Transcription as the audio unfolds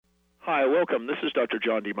Hi, welcome. This is Dr.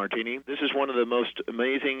 John DeMartini. This is one of the most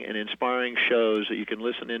amazing and inspiring shows that you can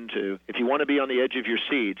listen into. If you want to be on the edge of your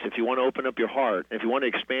seats, if you want to open up your heart, if you want to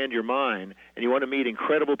expand your mind, and you want to meet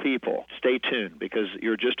incredible people, stay tuned because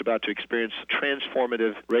you're just about to experience a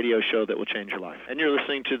transformative radio show that will change your life. And you're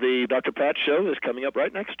listening to the Dr. Pat Show that's coming up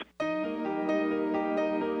right next.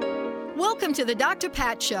 Welcome to the Dr.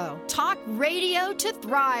 Pat Show. Talk radio to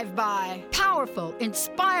thrive by. Powerful,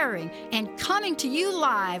 inspiring, and coming to you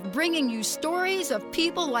live, bringing you stories of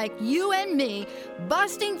people like you and me,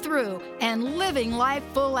 busting through and living life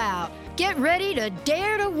full out. Get ready to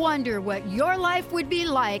dare to wonder what your life would be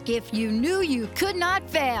like if you knew you could not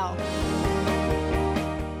fail.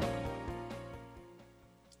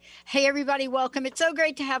 Hey, everybody, welcome. It's so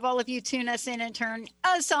great to have all of you tune us in and turn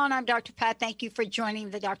us on. I'm Dr. Pat. Thank you for joining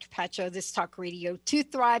the Dr. Pat Show, this talk radio to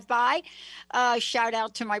thrive by. Shout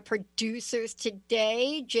out to my producers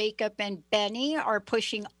today. Jacob and Benny are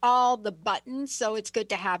pushing all the buttons, so it's good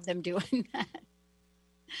to have them doing that.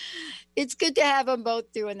 It's good to have them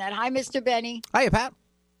both doing that. Hi, Mr. Benny. Hiya, Pat.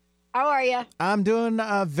 How are you? I'm doing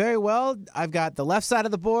very well. I've got the left side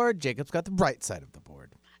of the board. Jacob's got the right side of the board.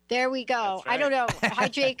 There we go. Right. I don't know. Hi,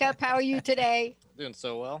 Jacob. How are you today? Doing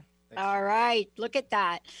so well. Thanks. All right. Look at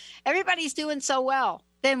that. Everybody's doing so well.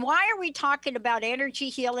 Then why are we talking about energy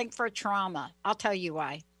healing for trauma? I'll tell you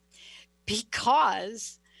why.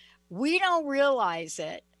 Because we don't realize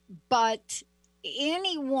it, but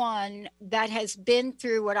anyone that has been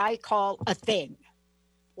through what I call a thing,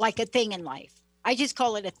 like a thing in life, I just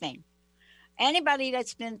call it a thing. Anybody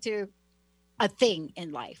that's been through a thing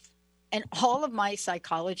in life, and all of my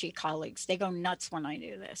psychology colleagues, they go nuts when I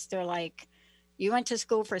do this. They're like, you went to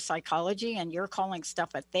school for psychology and you're calling stuff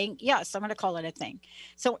a thing? Yes, I'm going to call it a thing.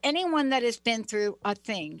 So anyone that has been through a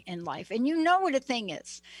thing in life, and you know what a thing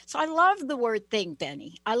is. So I love the word thing,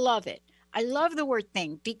 Benny. I love it. I love the word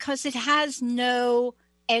thing because it has no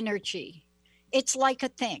energy. It's like a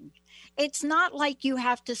thing. It's not like you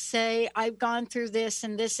have to say, I've gone through this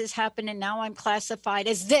and this has happened and now I'm classified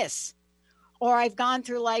as this. Or I've gone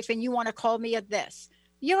through life and you want to call me a this.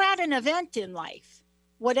 You had an event in life.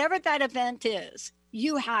 Whatever that event is,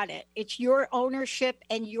 you had it. It's your ownership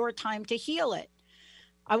and your time to heal it.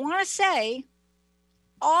 I want to say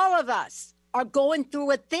all of us are going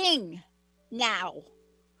through a thing now.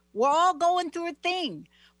 We're all going through a thing.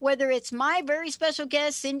 Whether it's my very special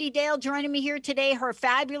guest, Cindy Dale, joining me here today, her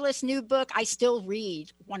fabulous new book. I still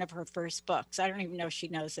read one of her first books. I don't even know if she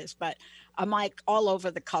knows this, but I'm like all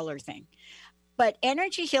over the color thing. But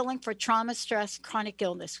energy healing for trauma, stress, chronic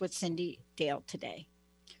illness with Cindy Dale today.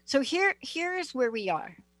 So here's where we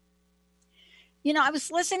are. You know, I was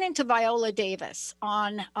listening to Viola Davis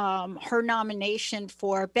on her nomination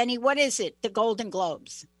for, Benny, what is it? The Golden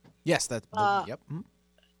Globes. Yes, that's, yep.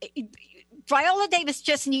 Viola Davis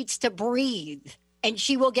just needs to breathe and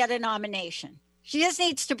she will get a nomination. She just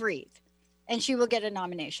needs to breathe and she will get a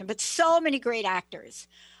nomination. But so many great actors.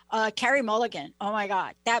 Carey Mulligan, oh my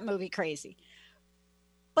God, that movie crazy.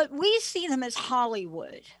 But we see them as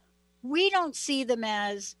Hollywood. We don't see them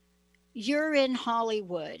as you're in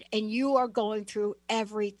Hollywood and you are going through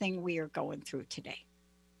everything we are going through today.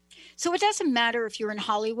 So it doesn't matter if you're in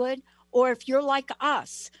Hollywood or if you're like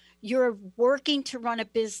us, you're working to run a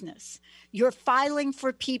business, you're filing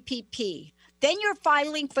for PPP, then you're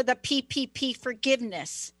filing for the PPP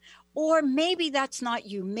forgiveness. Or maybe that's not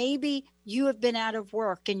you. Maybe you have been out of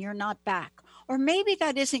work and you're not back. Or maybe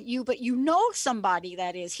that isn't you, but you know somebody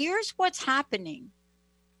that is. Here's what's happening.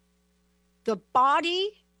 The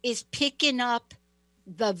body is picking up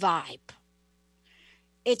the vibe.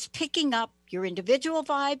 It's picking up your individual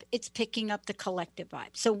vibe. It's picking up the collective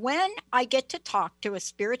vibe. So when I get to talk to a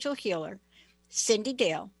spiritual healer, Cindy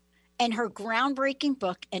Dale, and her groundbreaking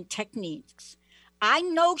book and techniques, I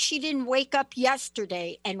know she didn't wake up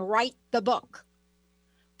yesterday and write the book.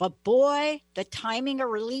 But boy, the timing of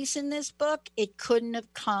releasing this book, it couldn't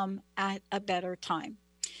have come at a better time.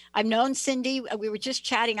 I've known Cindy. We were just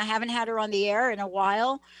chatting. I haven't had her on the air in a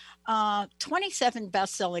while. 27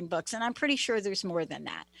 best-selling books, and I'm pretty sure there's more than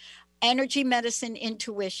that. Energy medicine,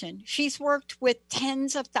 intuition. She's worked with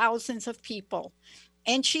tens of thousands of people,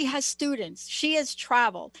 and she has students. She has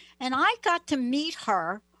traveled. And I got to meet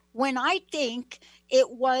her when I think it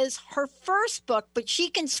was her first book, but she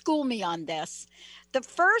can school me on this. The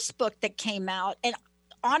first book that came out, and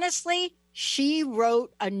honestly, she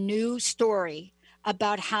wrote a new story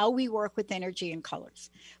about how we work with energy and colors.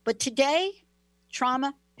 But today,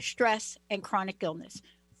 trauma, stress, and chronic illness.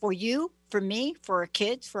 For you, for me, for our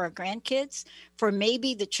kids, for our grandkids, for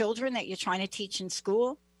maybe the children that you're trying to teach in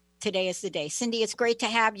school, today is the day. Cindy, it's great to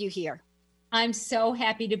have you here. I'm so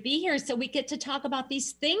happy to be here. So we get to talk about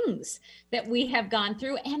these things that we have gone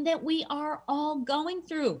through and that we are all going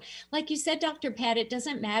through. Like you said, Dr. Pat, it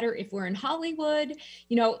doesn't matter if we're in Hollywood,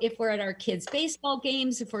 if we're at our kids' baseball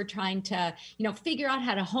games, if we're trying to, figure out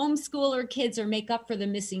how to homeschool our kids or make up for the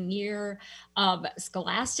missing year of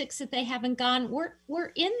scholastics that they haven't gone.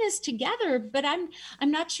 We're in this together, but I'm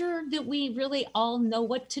not sure that we really all know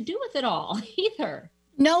what to do with it all either.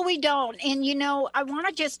 No, we don't. And, I want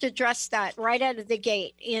to just address that right out of the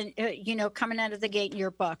gate coming out of the gate in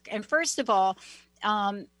your book. And first of all,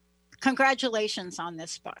 congratulations on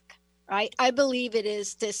this book. Right. I believe it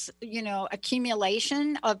is this,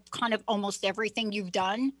 accumulation of kind of almost everything you've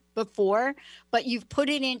done before, but you've put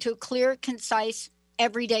it into a clear, concise,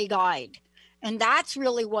 everyday guide. And that's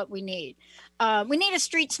really what we need. We need a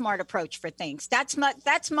street smart approach for things. That's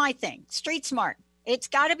my thing. Street smart. It's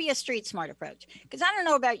got to be a street smart approach, because I don't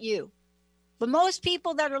know about you, but most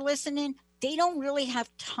people that are listening, they don't really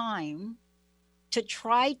have time to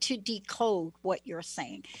try to decode what you're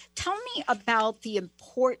saying. Tell me about the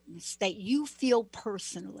importance that you feel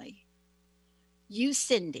personally, you,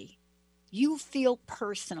 Cindy, you feel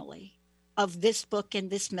personally of this book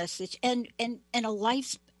and this message and a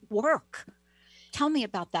life's work. Tell me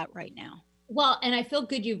about that right now. Well, and I feel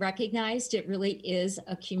good you recognized it really is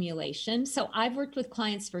accumulation. So I've worked with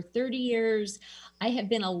clients for 30 years. I have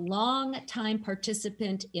been a long time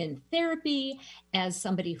participant in therapy as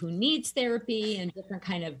somebody who needs therapy and different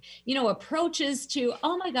kind of, approaches to,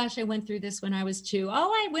 oh my gosh, I went through this when I was 2.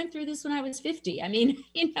 Oh, I went through this when I was 50. I mean,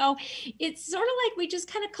 it's sort of like we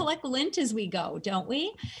just kind of collect lint as we go, don't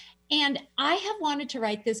we? And I have wanted to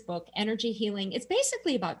write this book, Energy Healing. It's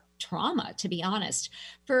basically about trauma, to be honest,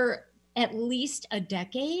 for at least a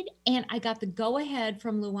decade. And I got the go-ahead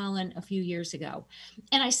from Llewellyn a few years ago.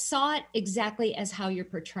 And I saw it exactly as how you're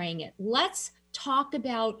portraying it. Let's talk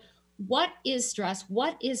about what is stress,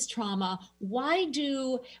 what is trauma, why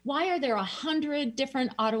are there 100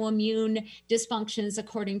 different autoimmune dysfunctions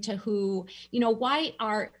according to who, why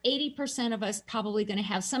are 80% of us probably going to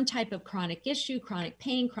have some type of chronic issue, chronic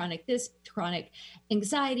pain, chronic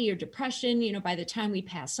anxiety or depression, by the time we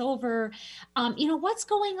pass over, what's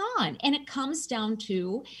going on? And it comes down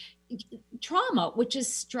to trauma, which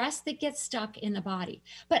is stress that gets stuck in the body.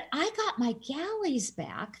 But I got my galleys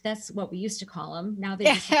back. That's what we used to call them. Now they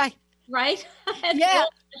just, right? Yeah.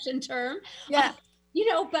 Term. Yeah.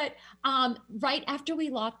 But right after we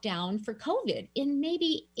locked down for COVID in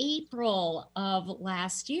maybe April of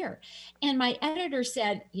last year. And my editor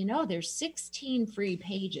said, there's 16 free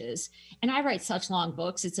pages. And I write such long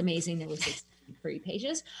books. It's amazing there were 16 free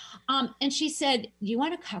pages. And she said, you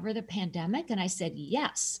want to cover the pandemic? And I said,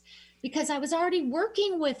 yes, because I was already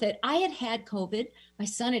working with it. I had COVID. My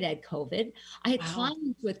son had COVID. I had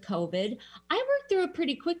clients with COVID. I worked through it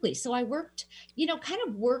pretty quickly. So I worked, kind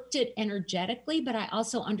of worked it energetically, but I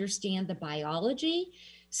also understand the biology.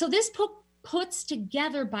 So this book puts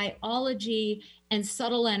together biology and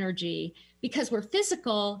subtle energy because we're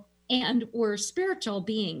physical and we're spiritual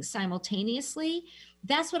beings simultaneously.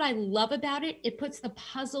 That's what I love about it. It puts the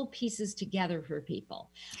puzzle pieces together for people.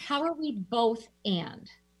 How are we both and?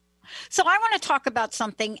 So I want to talk about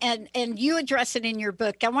something, and you address it in your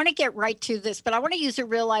book. I want to get right to this, but I want to use a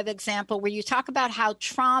real live example where you talk about how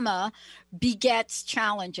trauma begets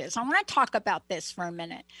challenges. I want to talk about this for a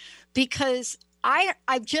minute because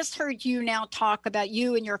I've just heard you now talk about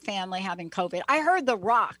you and your family having COVID. I heard The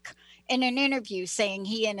Rock in an interview saying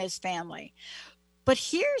he and his family. But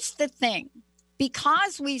here's the thing.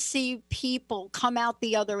 Because we see people come out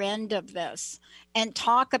the other end of this and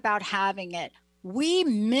talk about having it, we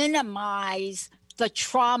minimize the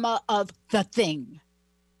trauma of the thing,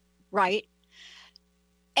 right?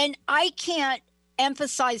 And I can't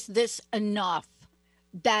emphasize this enough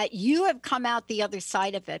that you have come out the other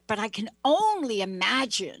side of it, but I can only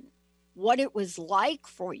imagine what it was like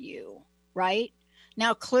for you, right?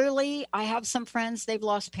 Now, clearly, I have some friends, they've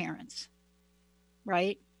lost parents,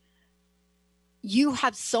 right? You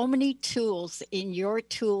have so many tools in your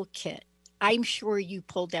toolkit. I'm sure you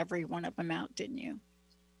pulled every one of them out, didn't you?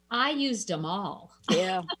 I used them all.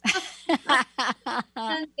 Yeah.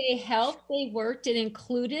 And they helped, they worked. It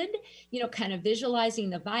included, kind of visualizing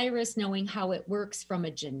the virus, knowing how it works from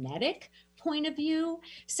a genetic point of view.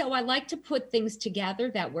 So I like to put things together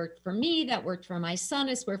that worked for me, that worked for my son,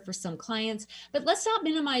 it's worked for some clients. But let's not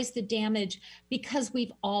minimize the damage because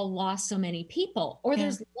we've all lost so many people. Or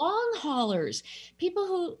there's long haulers, people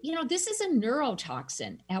who, this is a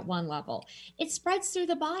neurotoxin at one level. It spreads through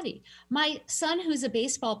the body. My son, who's a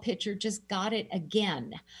baseball pitcher, just got it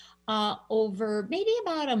again. over maybe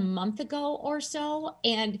about a month ago or so,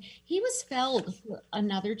 and he was felled for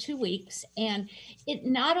another 2 weeks. And it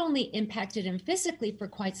not only impacted him physically for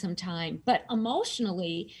quite some time, but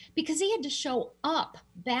emotionally, because he had to show up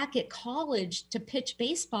back at college to pitch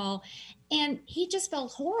baseball. And he just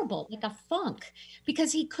felt horrible, like a funk,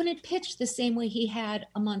 because he couldn't pitch the same way he had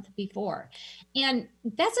a month before. And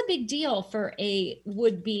that's a big deal for a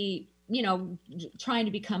would-be, trying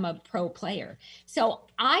to become a pro player. So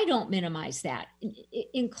I don't minimize that,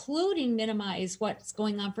 including minimize what's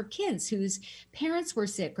going on for kids whose parents were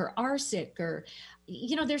sick or are sick, or,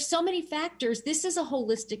 there's so many factors. This is a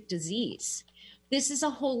holistic disease. This is a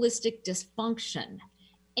holistic dysfunction,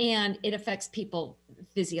 and it affects people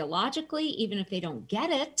physiologically, even if they don't get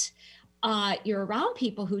it. You're around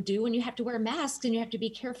people who do, and you have to wear masks and you have to be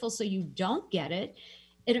careful so you don't get it.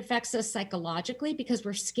 It affects us psychologically because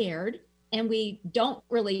we're scared and we don't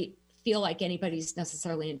really feel like anybody's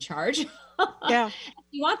necessarily in charge. Yeah. If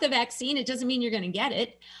you want the vaccine, it doesn't mean you're going to get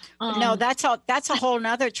it. No, that's a whole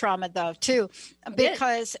nother trauma though, too,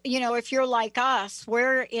 because, if you're like us,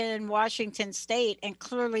 we're in Washington State, and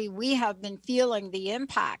clearly we have been feeling the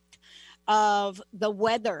impact of the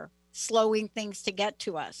weather slowing things to get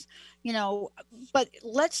to us. But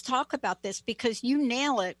let's talk about this, because you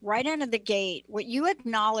nail it right out of the gate. What you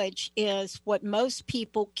acknowledge is what most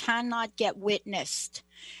people cannot get witnessed.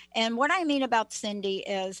 And what I mean about Cindy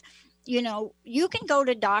is, you can go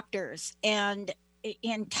to doctors and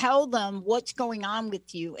tell them what's going on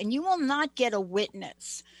with you, and you will not get a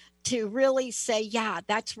witness to really say, yeah,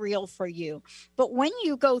 that's real for you. But when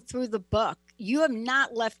you go through the book, you have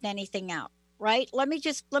not left anything out, right? Let me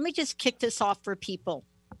just kick this off for people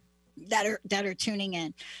that are tuning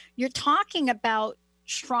in. You're talking about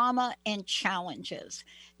trauma and challenges.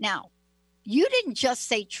 Now, you didn't just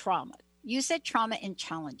say trauma. You said trauma and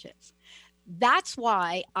challenges. That's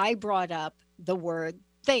why I brought up the word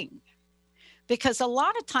thing, because a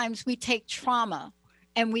lot of times we take trauma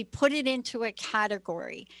and we put it into a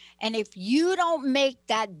category. And if you don't make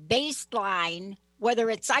that baseline, whether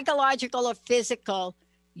it's psychological or physical,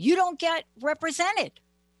 you don't get represented.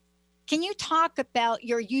 Can you talk about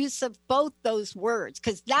your use of both those words?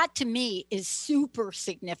 Because that to me is super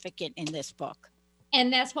significant in this book.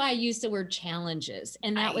 And that's why I used the word challenges.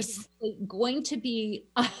 And that was going to be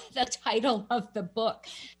the title of the book,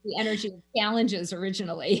 The Energy of Challenges,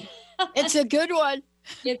 originally. It's a good one.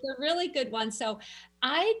 It's a really good one. So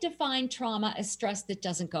I define trauma as stress that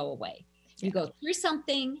doesn't go away. You go through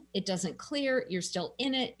something, it doesn't clear, you're still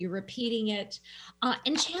in it, you're repeating it.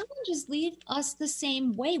 And challenges leave us the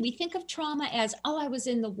same way. We think of trauma as, I was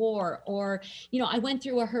in the war, or, I went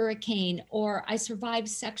through a hurricane, or I survived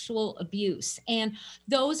sexual abuse. And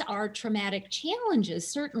those are traumatic challenges,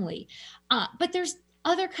 certainly. But there's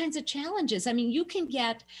other kinds of challenges. I mean, you can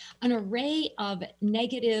get an array of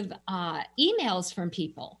negative emails from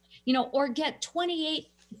people, or get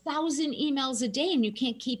 28,000 emails a day and you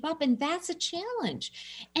can't keep up. And that's a challenge.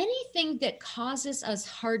 Anything that causes us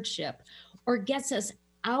hardship or gets us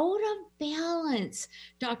out of balance,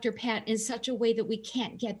 Dr. Pat, in such a way that we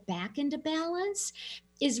can't get back into balance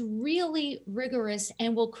is really rigorous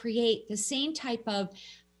and will create the same type of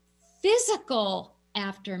physical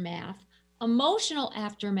aftermath, emotional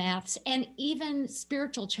aftermaths, and even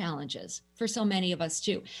spiritual challenges for so many of us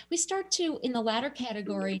too. We start to, in the latter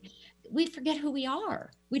category, we forget who we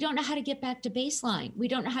are. We don't know how to get back to baseline. We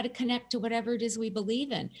don't know how to connect to whatever it is we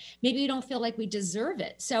believe in. Maybe we don't feel like we deserve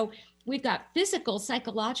it. So we've got physical,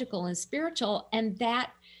 psychological, and spiritual, and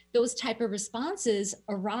those type of responses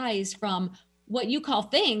arise from what you call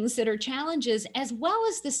things that are challenges, as well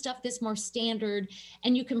as the stuff that's more standard.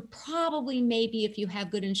 And you can probably, maybe if you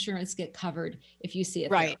have good insurance, get covered if you see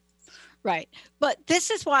it. Right. Right. But this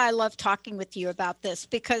is why I love talking with you about this,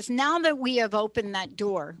 because now that we have opened that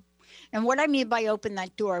door, and what I mean by open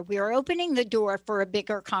that door, we are opening the door for a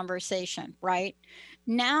bigger conversation, right?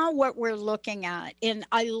 Now what we're looking at, and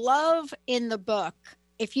I love in the book,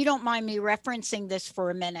 if you don't mind me referencing this for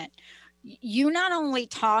a minute, you not only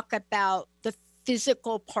talk about the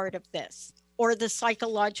physical part of this, or the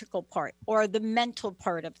psychological part, or the mental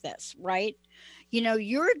part of this, right?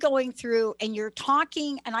 You're going through and you're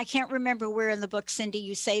talking, and I can't remember where in the book, Cindy,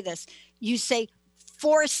 you say this. You say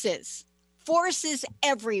forces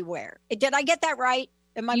everywhere. Did I get that right?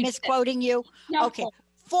 Am I misquoting you? No. Okay.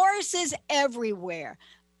 Forces everywhere.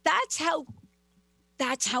 That's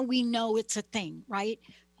how we know it's a thing, right?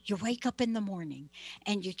 You wake up in the morning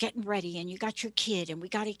and you're getting ready and you got your kid and we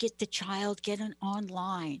got to get the child getting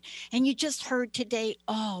online. And you just heard today,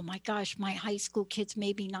 oh my gosh, my high school kids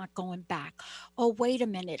maybe not going back. Oh, wait a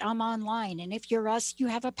minute, I'm online. And if you're us, you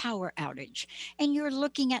have a power outage. And you're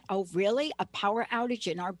looking at, oh, really? A power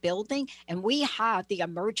outage in our building? And we have the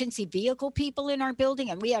emergency vehicle people in our building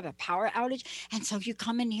and we have a power outage. And so you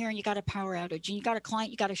come in here and you got a power outage and you got a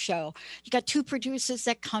client, you got a show. You got two producers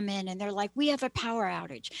that come in and they're like, we have a power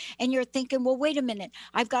outage. And you're thinking, well, wait a minute,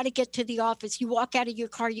 I've got to get to the office. You walk out of your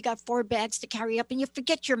car, you got 4 bags to carry up and you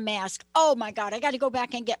forget your mask. Oh my God, I got to go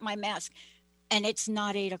back and get my mask. And it's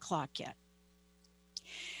not 8 o'clock yet.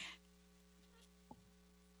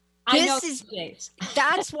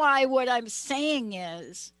 That's why what I'm saying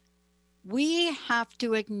is we have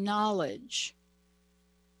to acknowledge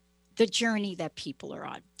the journey that people are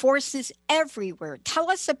on. Forces everywhere. Tell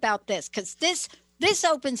us about this, because this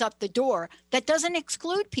opens up the door that doesn't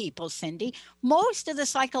exclude people, Cindy. Most of the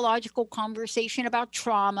psychological conversation about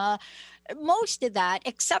trauma, most of that,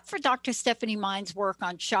 except for Dr. Stephanie Mine's work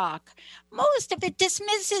on shock, most of it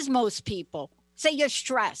dismisses most people. Say you're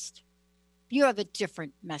stressed. You have a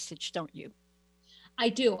different message, don't you? I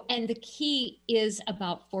do. And the key is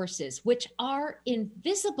about forces, which are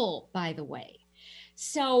invisible, by the way.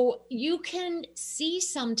 So you can see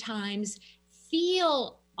sometimes,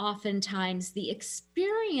 feel oftentimes the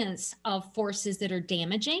experience of forces that are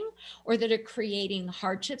damaging or that are creating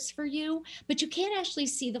hardships for you, but you can't actually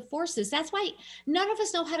see the forces. That's why none of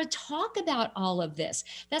us know how to talk about all of this.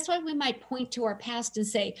 That's why we might point to our past and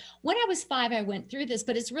say, when I was 5, I went through this,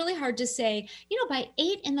 but it's really hard to say, by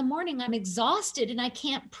 8 in the morning, I'm exhausted and I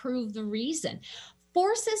can't prove the reason.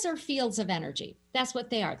 Forces are fields of energy. That's what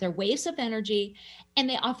they are. They're waves of energy, and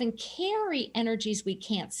they often carry energies we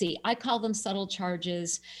can't see. I call them subtle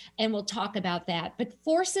charges, and we'll talk about that. But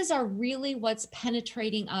forces are really what's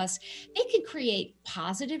penetrating us. They can create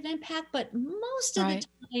positive impact, but most of the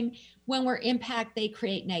time when we're impact, they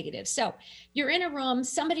create negative. So you're in a room,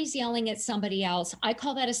 somebody's yelling at somebody else. I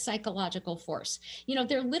call that a psychological force.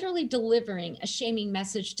 They're literally delivering a shaming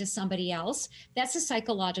message to somebody else. That's a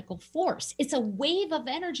psychological force. It's a wave of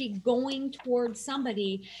energy going towards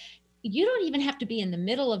somebody. You don't even have to be in the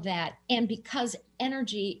middle of that. And because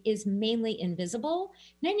energy is mainly invisible,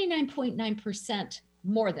 99.9%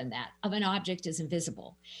 more than that of an object is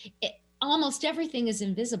invisible. Almost everything is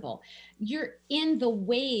invisible. You're in the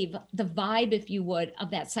wave, the vibe, if you would,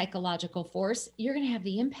 of that psychological force. You're going to have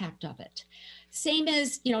the impact of it. Same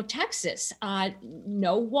as, Texas,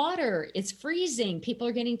 no water, it's freezing. People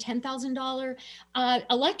are getting $10,000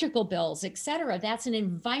 electrical bills, et cetera. That's an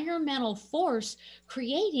environmental force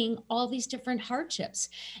creating all these different hardships.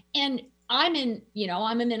 And I'm a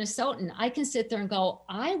Minnesotan. I can sit there and go,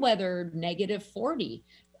 I weathered -40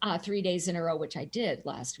 3 days in a row, which I did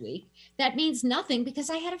last week. That means nothing because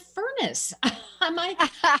I had a furnace. I have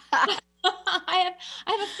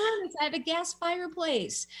a furnace. I have a gas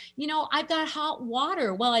fireplace. I've got hot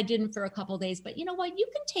water. Well, I didn't for a couple of days, but you know what? You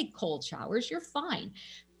can take cold showers. You're fine.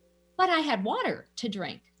 But I had water to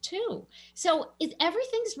drink too. So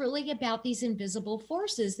everything's really about these invisible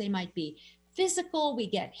forces. They might be physical. We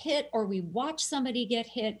get hit or we watch somebody get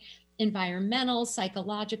hit. Environmental,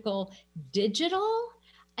 psychological, digital.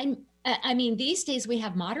 I mean, these days we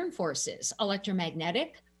have modern forces,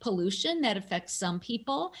 electromagnetic, pollution that affects some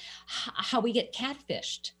people, how we get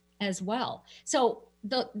catfished as well. So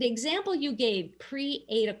the example you gave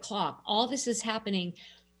pre-8 o'clock, all this is happening.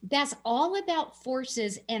 That's all about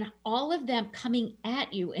forces and all of them coming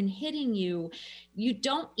at you and hitting you. You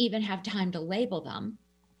don't even have time to label them.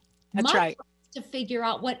 That's right. To figure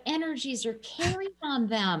out what energies are carried on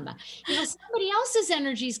them. Somebody else's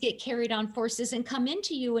energies get carried on forces and come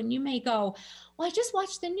into you, and you may go, well, I just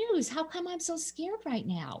watched the news. How come I'm so scared right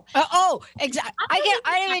now? Exactly. I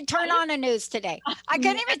didn't even turn on the news today. I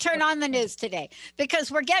couldn't even turn on the news today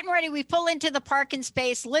because we're getting ready. We pull into the parking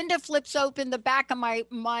space. Linda flips open the back of my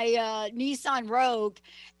Nissan Rogue,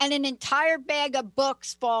 and an entire bag of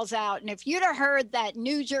books falls out. And if you'd have heard that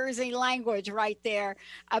New Jersey language right there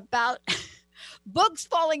about books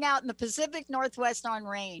falling out in the Pacific Northwest on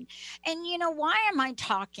rain. And why am I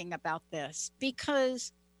talking about this?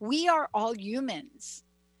 Because we are all humans.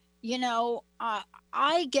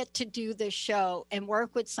 I get to do this show and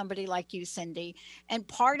work with somebody like you, Cindy, and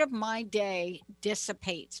part of my day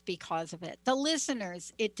dissipates because of it. The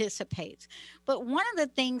listeners, it dissipates. But one of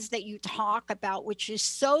the things that you talk about, which is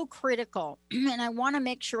so critical, and I want to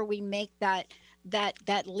make sure we make that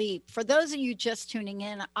leap. For those of you just tuning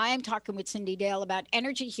in, I am talking with Cindy Dale about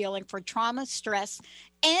energy healing for trauma, stress,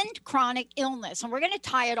 and chronic illness. And we're going to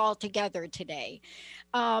tie it all together today.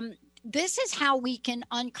 this is how we can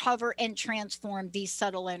uncover and transform these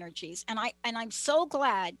subtle energies. And I'm so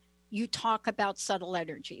glad you talk about subtle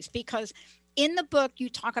energies, because in the book you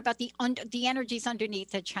talk about the energies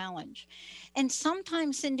underneath the challenge. And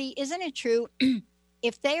sometimes, Cindy, isn't it true,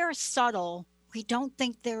 if they are subtle, we don't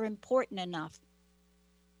think they're important enough.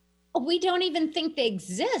 We don't even think they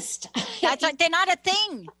exist. That's like, they're not a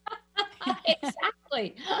thing.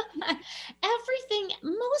 Exactly.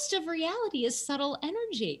 Most of reality is subtle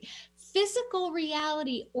energy. Physical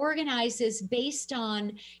reality organizes based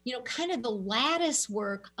on, kind of the lattice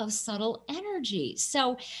work of subtle energy.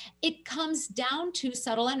 So it comes down to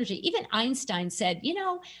subtle energy. Even Einstein said,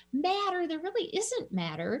 matter, there really isn't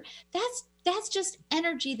matter. That's just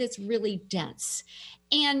energy that's really dense.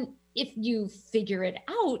 And if you figure it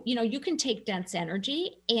out, you can take dense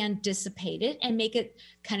energy and dissipate it and make it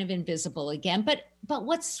kind of invisible again. But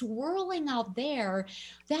what's swirling out there,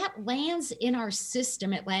 that lands in our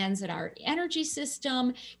system. It lands in our energy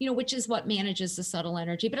system, which is what manages the subtle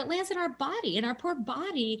energy, but it lands in our body, and our poor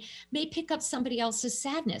body may pick up somebody else's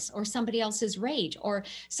sadness or somebody else's rage or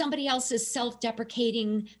somebody else's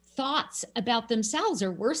self-deprecating thoughts about themselves,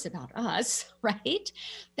 or worse, about us, right?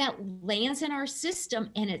 That lands in our system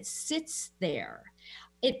and it sits there.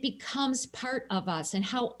 It becomes part of us. And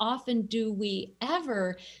how often do we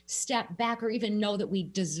ever step back, or even know that we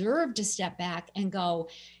deserve to step back and go,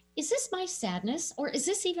 is this my sadness? Or is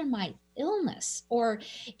this even my illness? Or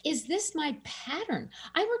is this my pattern?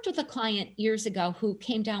 I worked with a client years ago who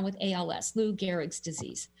came down with ALS, Lou Gehrig's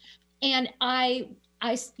disease. And I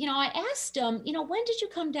asked him, when did you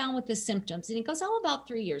come down with the symptoms? And he goes, about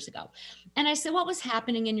 3 years ago. And I said, what was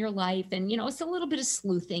happening in your life? And, it's a little bit of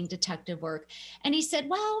sleuthing, detective work. And he said,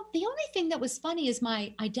 well, the only thing that was funny is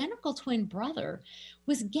my identical twin brother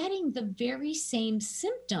was getting the very same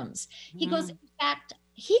symptoms. He goes, in fact,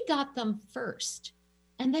 he got them first,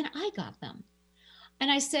 and then I got them.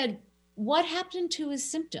 And I said, what happened to his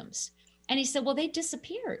symptoms? And he said, well, they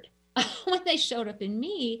disappeared. When they showed up in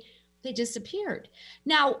me, they disappeared.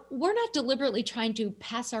 Now, we're not deliberately trying to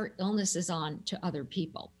pass our illnesses on to other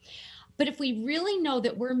people. But if we really know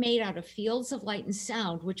that we're made out of fields of light and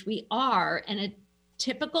sound, which we are, and a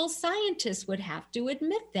typical scientist would have to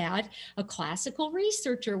admit that, a classical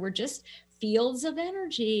researcher, we're just fields of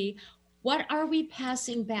energy. What are we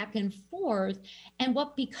passing back and forth? And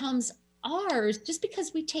what becomes ours just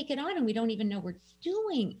because we take it on and we don't even know we're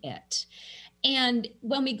doing it? And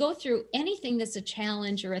when we go through anything that's a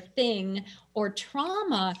challenge or a thing or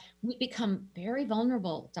trauma, we become very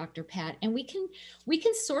vulnerable, Dr. Pat, and we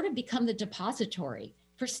can sort of become the depository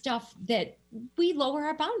for stuff that we lower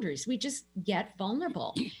our boundaries. We just get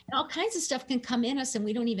vulnerable, and all kinds of stuff can come in us and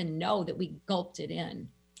we don't even know that we gulped it in.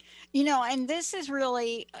 And this is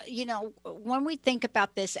really, when we think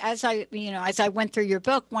about this, as I went through your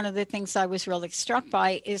book, one of the things I was really struck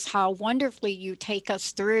by is how wonderfully you take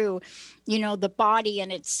us through, the body and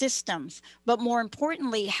its systems, but more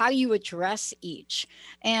importantly, how you address each.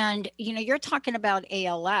 And, you're talking about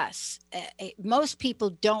ALS. Most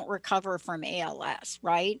people don't recover from ALS,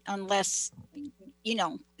 right? Unless,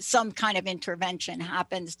 some kind of intervention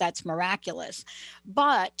happens that's miraculous.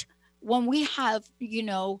 But when we have,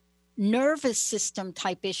 nervous system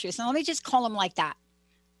type issues, and let me just call them like that,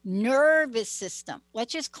 nervous system,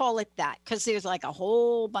 let's just call it that, because there's like a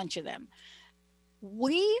whole bunch of them.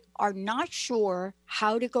 We are not sure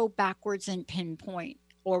how to go backwards and pinpoint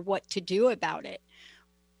or what to do about it.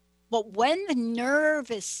 But when the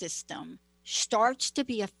nervous system starts to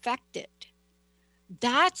be affected,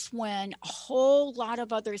 that's when a whole lot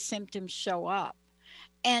of other symptoms show up.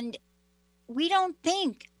 And we don't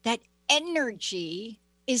think that energy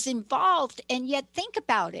is involved, and yet think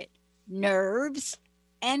about it. Nerves,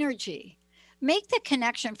 energy. Make the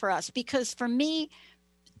connection for us, because for me,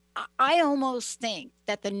 I almost think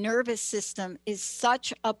that the nervous system is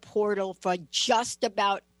such a portal for just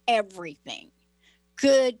about everything.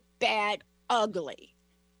 Good, bad, ugly,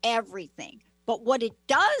 everything. But what it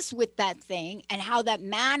does with that thing and how that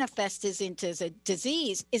manifests into a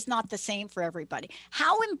disease is not the same for everybody.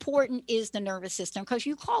 How important is the nervous system? Because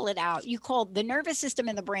you call it out. You call the nervous system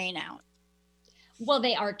and the brain out. Well,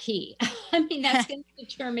 they are key. I mean, that's going to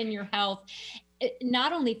determine your health,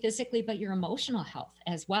 not only physically, but your emotional health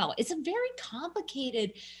as well. It's a very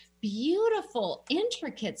complicated, beautiful,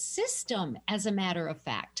 intricate system, as a matter of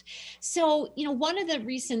fact. So, one of the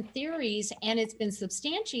recent theories, and it's been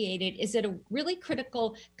substantiated, is that a really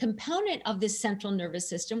critical component of this central nervous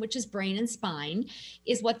system, which is brain and spine,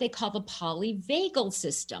 is what they call the polyvagal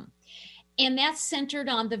system. And that's centered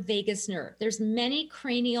on the vagus nerve. There's many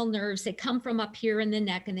cranial nerves that come from up here in the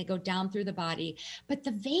neck and they go down through the body. But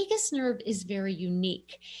the vagus nerve is very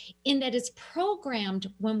unique in that it's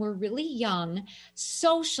programmed when we're really young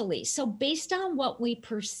socially. So based on what we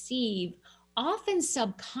perceive, often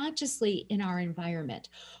subconsciously in our environment.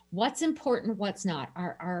 What's important, what's not?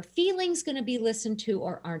 Are our feelings going to be listened to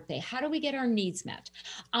or aren't they? How do we get our needs met?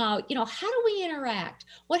 How do we interact?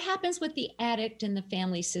 What happens with the addict in the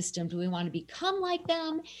family system? Do we want to become like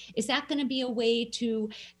them? Is that going to be a way to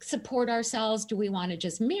support ourselves? Do we want to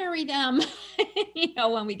just marry them,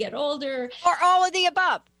 when we get older? Or all of the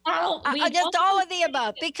above. Just all of the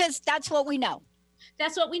above, because that's what we know.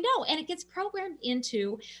 That's what we know. And it gets programmed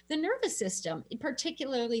into the nervous system,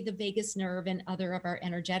 particularly the vagus nerve and other of our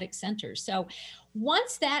energetic centers. So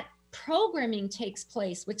once that programming takes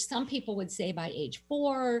place, which some people would say by age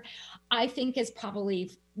 4, I think is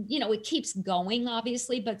probably, it keeps going,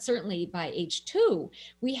 obviously, but certainly by age 2,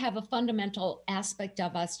 we have a fundamental aspect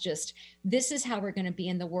of us just, this is how we're going to be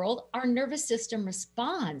in the world. Our nervous system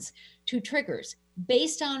responds to triggers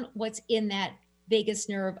based on what's in that vagus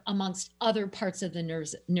nerve amongst other parts of the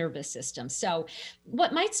nervous system. So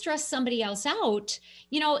what might stress somebody else out,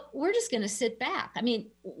 we're just going to sit back. I mean,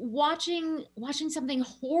 watching something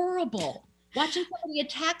horrible, watching somebody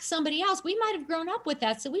attack somebody else, we might have grown up with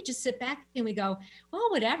that. So we just sit back and we go, well,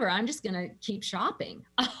 whatever, I'm just going to keep shopping.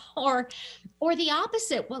 or the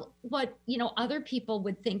opposite. Well, what, other people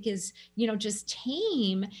would think is, just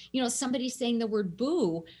tame, somebody saying the word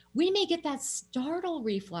boo, we may get that startle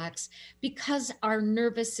reflex because our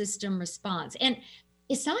nervous system responds. And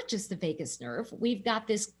it's not just the vagus nerve. We've got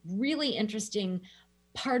this really interesting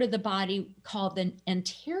part of the body called the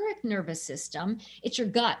enteric nervous system. It's your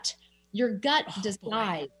gut. Your gut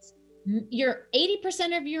decides. Your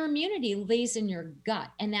 80% of your immunity lays in your gut,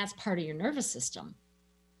 and that's part of your nervous system.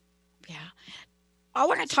 Yeah. I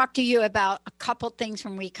want to talk to you about a couple things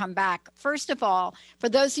when we come back. First of all, for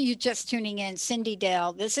those of you just tuning in, Cyndi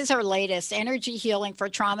Dale, this is her latest energy healing for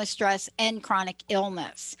trauma, stress, and chronic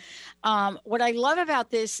illness. What I love about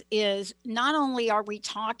this is not only are we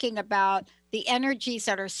talking about the energies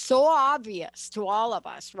that are so obvious to all of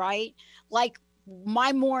us, right? Like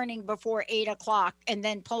my morning before 8 o'clock and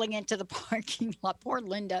then pulling into the parking lot, poor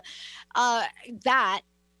Linda,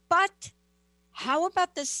 but how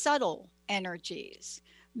about the subtle energies?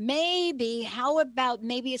 Maybe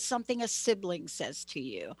it's something a sibling says to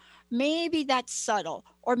you. Maybe that's subtle.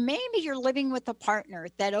 Or maybe you're living with a partner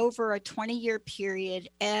that over a 20-year period,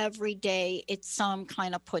 every day it's some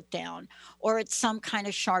kind of put down or it's some kind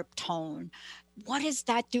of sharp tone. What does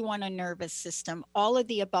that do on a nervous system? All of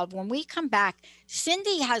the above. When we come back,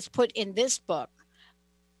 Cyndi has put in this book,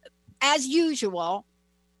 as usual,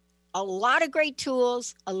 a lot of great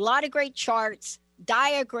tools, a lot of great charts,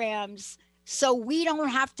 diagrams, so we don't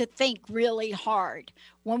have to think really hard.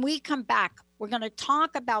 When we come back, we're going to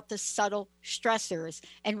talk about the subtle stressors,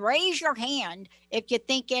 and raise your hand if you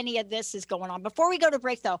think any of this is going on. Before we go to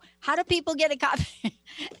break, though, how do people get a copy?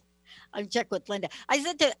 I'll check with Linda.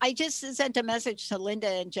 I just sent a message to Linda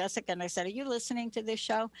and Jessica, and I said, are you listening to this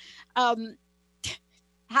show? How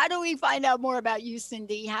do we find out more about you,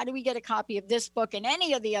 Cyndi? How do we get a copy of this book and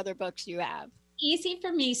any of the other books you have? Easy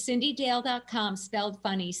for me, CyndiDale.com, spelled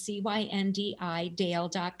funny, CYNDI,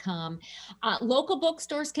 Dale.com. Local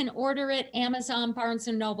bookstores can order it, Amazon, Barnes &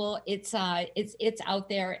 Noble. It's out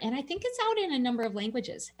there, and I think it's out in a number of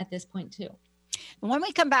languages at this point, too. When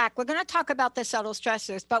we come back, we're going to talk about the subtle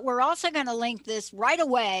stressors, but we're also going to link this right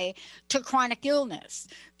away to chronic illness,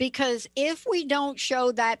 because if we don't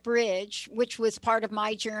show that bridge, which was part of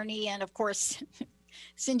my journey, and of course,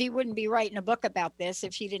 Cyndi wouldn't be writing a book about this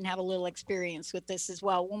if she didn't have a little experience with this as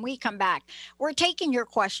well. When we come back, we're taking your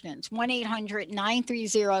questions,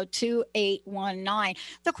 1-800-930-2819.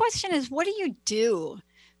 The question is, what do you do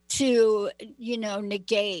to,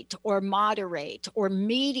 negate or moderate or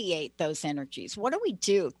mediate those energies? What do we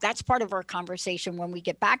do? That's part of our conversation when we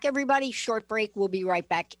get back, everybody. Short break. We'll be right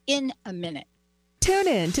back in a minute. Tune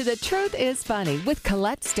in to The Truth is Funny with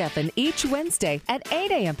Colette Steffen each Wednesday at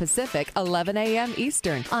 8 a.m. Pacific, 11 a.m.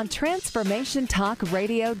 Eastern on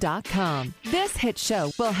TransformationTalkRadio.com. This hit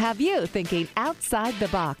show will have you thinking outside the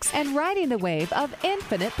box and riding the wave of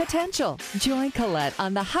infinite potential. Join Colette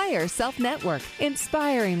on the Higher Self Network,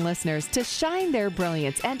 inspiring listeners to shine their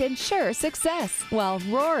brilliance and ensure success while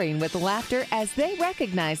roaring with laughter as they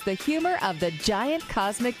recognize the humor of the giant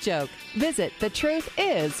cosmic joke. Visit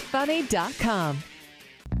thetruthisfunny.com.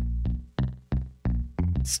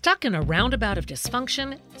 Stuck in a roundabout of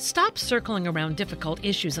dysfunction? Stop circling around difficult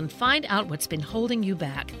issues and find out what's been holding you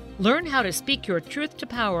back. Learn how to speak your truth to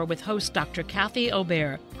power with host Dr. Kathy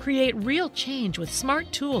Obear. Create real change with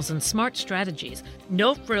smart tools and smart strategies.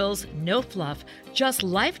 No frills, no fluff, just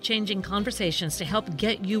life-changing conversations to help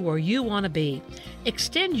get you where you want to be.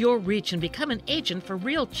 Extend your reach and become an agent for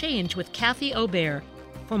real change with Kathy Obear.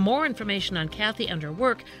 For more information on Kathy and her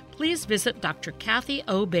work, please visit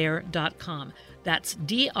drkathyobear.com. That's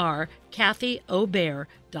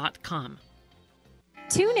drkathyobear.com.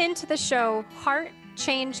 Tune in to the show Heart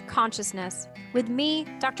Change Consciousness with me,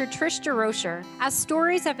 Dr. Trish DeRocher, as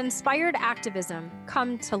stories of inspired activism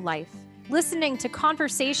come to life. Listening to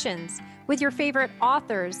conversations with your favorite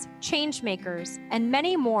authors, change makers, and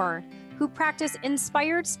many more who practice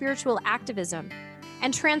inspired spiritual activism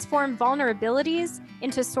and transform vulnerabilities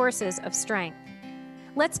into sources of strength.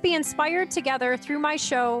 Let's be inspired together through my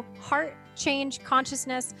show, Heart Change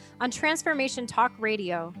Consciousness, on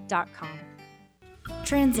TransformationTalkRadio.com.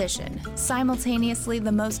 Transition, simultaneously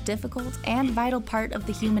the most difficult and vital part of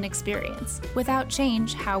the human experience. Without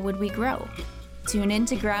change, how would we grow? Tune in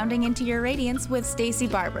to Grounding into Your Radiance with Stacey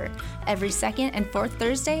Barber every second and fourth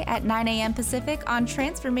Thursday at 9 a.m. Pacific on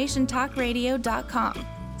TransformationTalkRadio.com.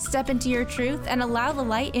 Step into your truth and allow the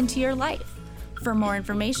light into your life. For more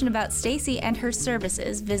information about Stacey and her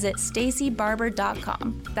services, visit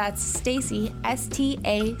staceybarber.com. That's Stacey,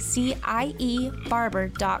 S-T-A-C-I-E,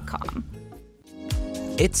 barber.com.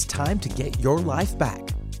 It's time to get your life back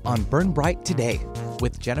on Burn Bright Today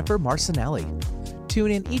with Jennifer Marcinelli. Tune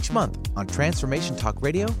in each month on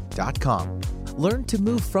TransformationTalkRadio.com. Learn to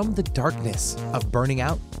move from the darkness of burning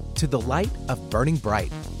out to the light of burning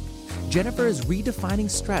bright. Jennifer is redefining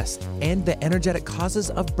stress and the energetic causes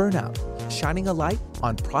of burnout, shining a light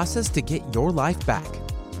on process to get your life back.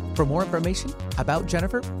 For more information about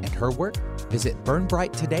Jennifer and her work, visit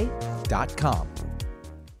burnbrighttoday.com.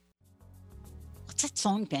 What's that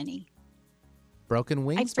song, Benny? Broken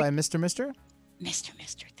Wings by Mr. Mister? Mr.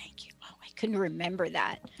 Thank you. Oh, I couldn't remember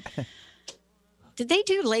that. Did they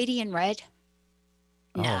do Lady in Red?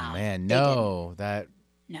 Oh, man, no. That.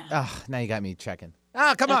 No. Oh, now you got me checking.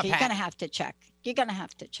 Oh, come on, Pat. You're going to have to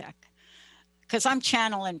check. Because I'm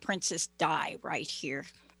channeling Princess Di right here.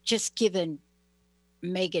 Just giving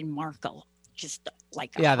Meghan Markle just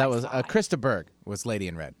like a that was Krista Berg was Lady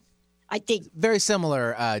in Red. I think. Very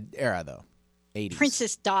similar era, though. 80s.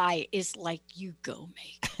 Princess Di is like, you go,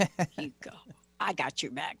 Meghan. You go. I got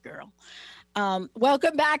your back, girl.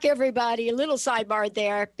 Welcome back, everybody. A little sidebar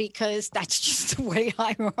there because that's just the way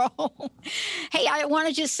I roll. Hey, I want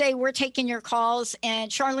to just say we're taking your calls,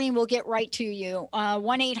 and Charlene will get right to you.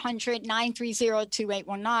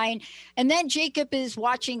 1-800-930-2819. And then Jacob is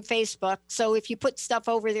watching Facebook. So if you put stuff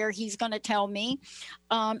over there, he's going to tell me.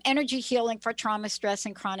 Energy healing for trauma, stress,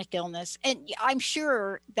 and chronic illness. And I'm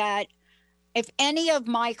sure that if any of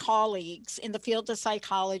my colleagues in the field of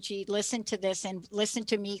psychology listen to this and listen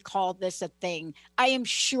to me call this a thing, I am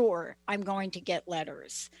sure I'm going to get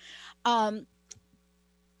letters. But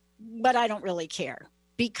I don't really care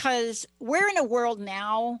because we're in a world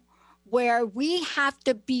now where we have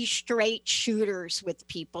to be straight shooters with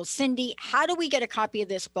people. Cindy, how do we get a copy of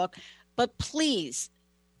this book? But please,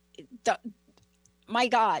 my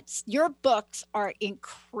God, your books are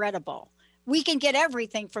incredible. We can get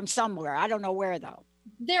everything from somewhere. I don't know where, though.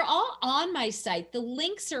 They're all on my site. The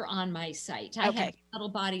links are on my site. I have Subtle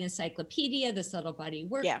Body Encyclopedia, the Subtle Body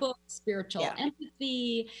Workbook, Spiritual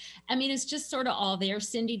Empathy. I mean, it's just sort of all there,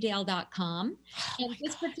 cindydale.com. And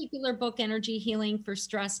this particular book, Energy Healing for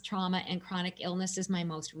Stress, Trauma, and Chronic Illness, is my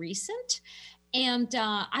most recent. And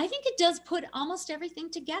I think it does put almost everything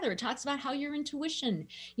together. It talks about how your intuition,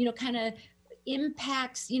 kind of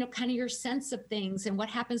impacts, kind of your sense of things and what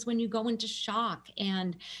happens when you go into shock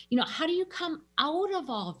and, how do you come out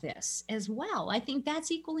of all of this as well? I think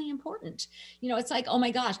that's equally important. It's like, oh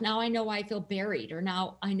my gosh, now I know why I feel buried, or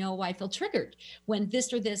now I know why I feel triggered when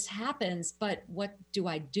this or this happens, but what do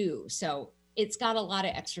I do? So it's got a lot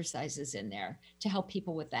of exercises in there to help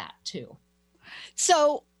people with that too.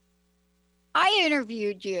 So I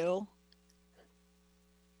interviewed you.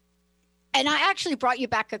 And I actually brought you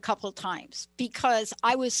back a couple of times because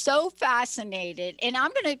I was so fascinated. And I'm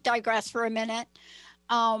going to digress for a minute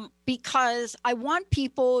because I want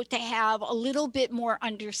people to have a little bit more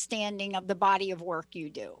understanding of the body of work you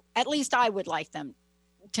do. At least I would like them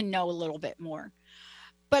to know a little bit more.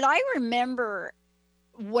 But I remember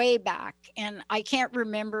way back, and I can't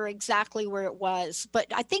remember exactly where it was, but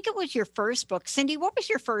I think it was your first book. Cindy, what was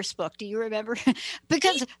your first book? Do you remember?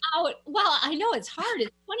 Because well, I know it's hard.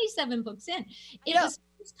 It's 27 books in. It was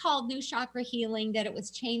was called New Chakra Healing, that it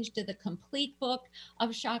was changed to the complete book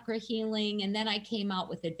of chakra healing. And then I came out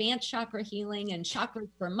with Advanced Chakra Healing and Chakras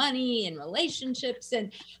for Money and Relationships.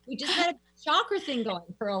 And we just had a chakra thing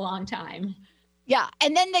going for a long time. Yeah.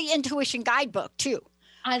 And then the Intuition Guidebook too.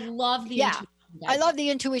 I love the Intuition Guidebook. I love the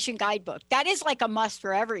Intuition Guidebook. That is like a must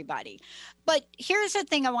for everybody. But here's the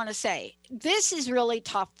thing I want to say. This is really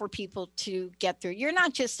tough for people to get through. You're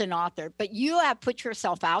not just an author, but you have put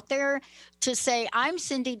yourself out there to say, I'm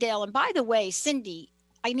Cyndi Dale. And by the way, Cyndi,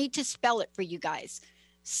 I need to spell it for you guys.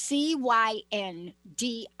 Cyndi,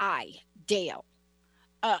 Dale.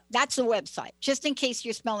 That's the website, just in case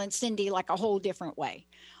you're spelling Cindy like a whole different way.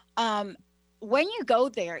 When you go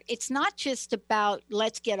there, it's not just about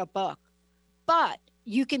let's get a book, but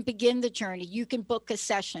you can begin the journey. You can book a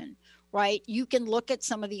session, right? You can look at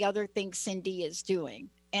some of the other things Cyndi is doing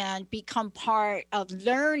and become part of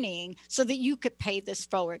learning so that you could pay this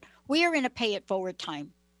forward. We are in a pay it forward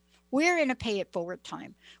time.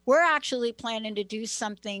 We're actually planning to do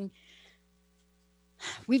something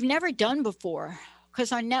we've never done before,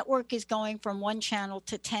 because our network is going from 1 channel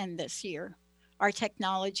to 10 this year. Our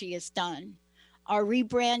technology is done. Our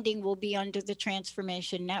rebranding will be under the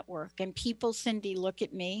Transformation Network. And people, Cyndi, look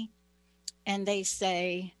at me and they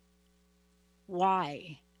say,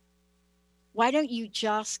 why? Why don't you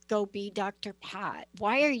just go be Dr. Pat?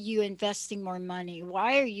 Why are you investing more money?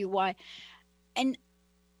 Why? And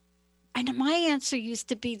my answer used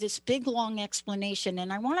to be this big, long explanation.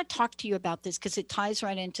 And I want to talk to you about this because it ties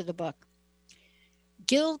right into the book.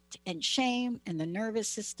 Guilt and shame and the nervous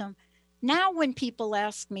system. Now, when people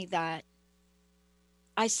ask me that,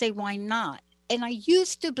 I say, why not? And I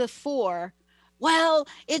used to before, well,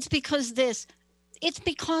 it's because this. It's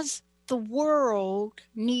because the world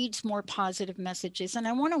needs more positive messages. And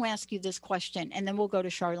I want to ask you this question, and then we'll go to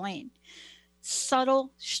Charlene.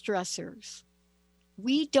 Subtle stressors.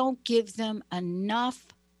 We don't give them enough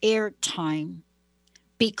airtime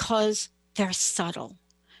because they're subtle.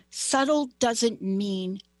 Subtle doesn't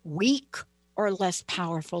mean weak or less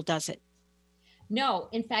powerful, does it? No,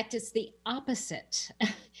 in fact, it's the opposite.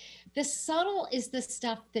 The subtle is the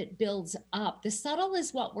stuff that builds up. The subtle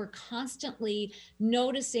is what we're constantly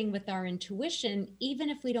noticing with our intuition, even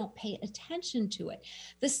if we don't pay attention to it.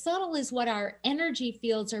 The subtle is what our energy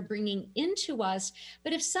fields are bringing into us.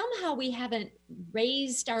 But if somehow we haven't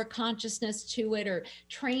raised our consciousness to it or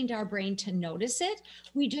trained our brain to notice it,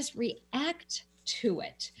 we just react to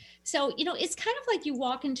it. So, it's kind of like you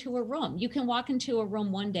walk into a room. You can walk into a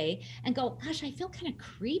room one day and go, gosh, I feel kind of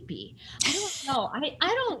creepy. I don't know.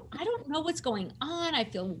 I don't know what's going on. I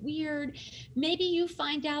feel weird. Maybe you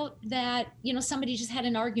find out that, somebody just had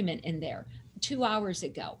an argument in there 2 hours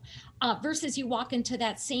ago, versus you walk into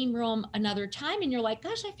that same room another time and you're like,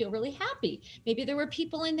 gosh, I feel really happy. Maybe there were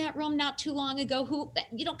people in that room not too long ago who,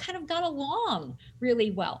 kind of got along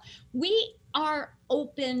really well. We are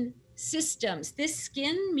open systems. This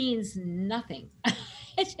skin means nothing.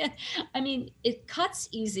 I mean, it cuts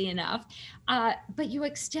easy enough, but you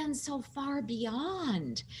extend so far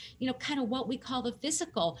beyond, kind of what we call the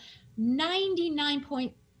physical.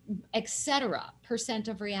 99%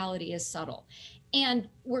 of reality is subtle. And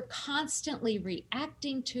we're constantly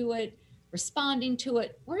reacting to it, responding to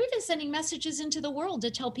it. We're even sending messages into the world to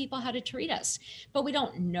tell people how to treat us, but we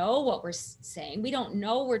don't know what we're saying. We don't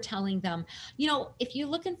know we're telling them, if you're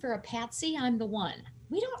looking for a patsy, I'm the one.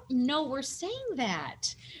 We don't know we're saying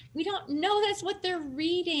that. We don't know that's what they're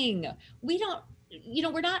reading. We don't,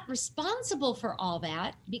 we're not responsible for all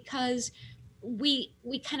that because we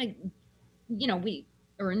kind of, we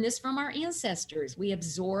earn this from our ancestors. We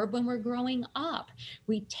absorb when we're growing up.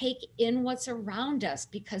 We take in what's around us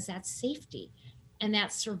because that's safety and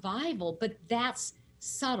that's survival, but that's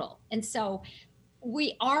subtle. And so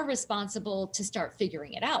we are responsible to start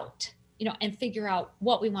figuring it out, and figure out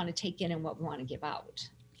what we want to take in and what we want to give out.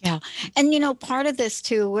 Yeah. And, part of this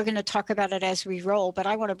too, we're going to talk about it as we roll, but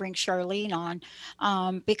I want to bring Charlene on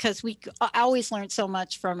because I always learn so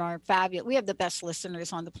much from our fabulous, we have the best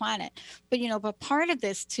listeners on the planet, but part of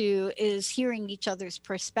this too is hearing each other's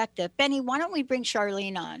perspective. Benny, why don't we bring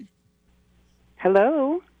Charlene on?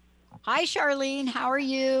 Hello. Hi, Charlene. How are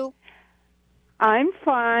you? I'm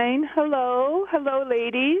fine. Hello. Hello,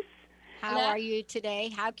 ladies. How are you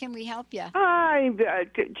today? How can we help you? I'm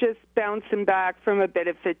just bouncing back from a bit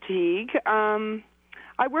of fatigue.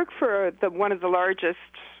 I work for one of the largest,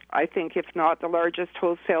 I think, if not the largest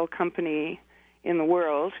wholesale company in the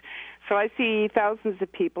world. So I see thousands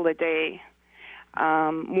of people a day,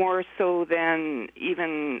 more so than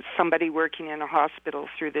even somebody working in a hospital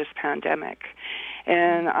through this pandemic.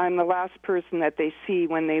 And I'm the last person that they see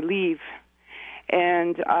when they leave.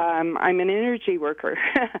 And I'm an energy worker.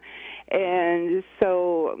 And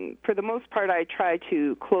so for the most part, I try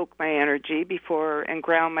to cloak my energy and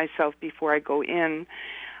ground myself before I go in.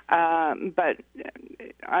 But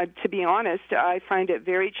to be honest, I find it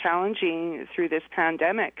very challenging through this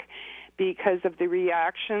pandemic because of the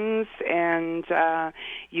reactions, and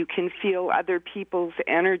you can feel other people's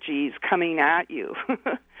energies coming at you.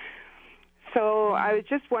 So I was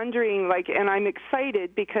just wondering, and I'm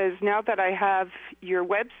excited because now that I have your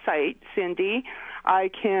website, Cindy,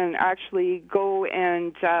 I can actually go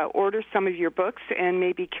and order some of your books and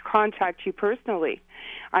maybe contact you personally.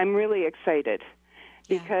 I'm really excited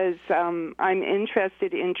because I'm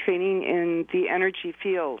interested in training in the energy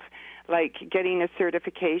field, like getting a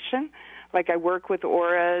certification. Like I work with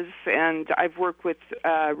auras, and I've worked with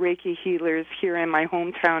Reiki healers here in my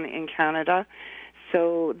hometown in Canada.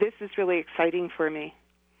 So this is really exciting for me.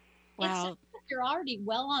 Wow. You're already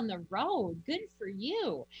well on the road. Good for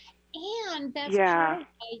you. And that's Yeah. part of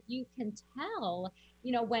why you can tell,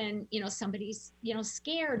 when, somebody's,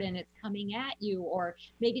 scared and it's coming at you, or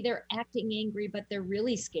maybe they're acting angry, but they're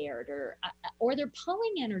really scared, or they're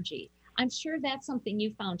pulling energy. I'm sure that's something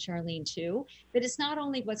you found, Charlene, too, that it's not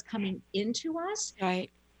only what's coming into us. Right.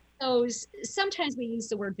 Sometimes we use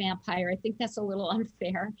the word vampire. I think that's a little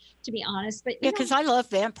unfair, to be honest. But because I love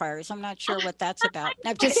vampires. I'm not sure what that's about.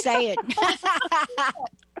 I'm just saying.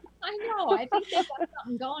 I know. I think they've got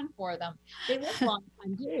something going for them. They live a long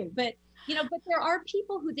time too. But but there are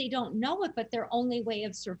people who they don't know it, but their only way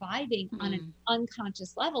of surviving on an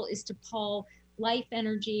unconscious level is to pull life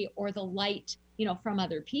energy or the light, from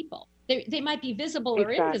other people. They might be visible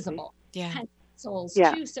or invisible. Yeah. Kind of souls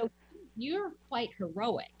too. So you're quite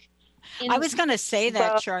heroic. I was going to say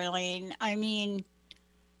that, Charlene. I mean,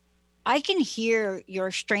 I can hear your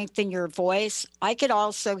strength in your voice. I could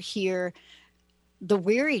also hear the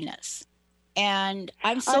weariness. And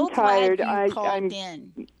I'm so tired. glad you called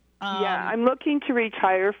in. I'm looking to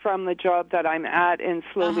retire from the job that I'm at and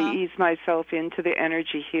slowly ease myself into the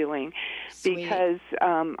energy healing. Sweet. Because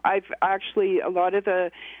I've actually, a lot of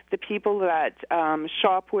the people that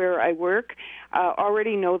shop where I work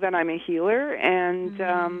already know that I'm a healer,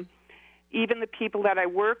 and even the people that I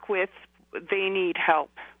work with, they need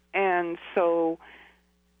help. And so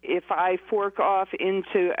if I fork off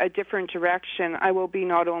into a different direction, I will be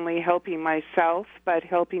not only helping myself, but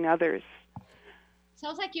helping others.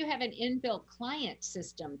 Sounds like you have an inbuilt client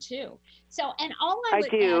system too. So, and all I would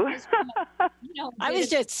do. add is, I was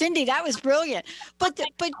just, Cindy, that was brilliant. But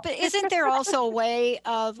isn't there also a way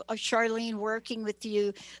of Charlene working with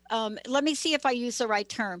you? Let me see if I use the right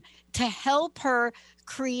term, to help her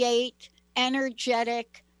create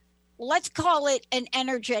energetic, let's call it an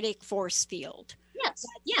energetic force field. Yes.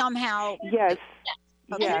 Somehow. Yes.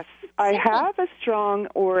 Okay. Yes. I have a strong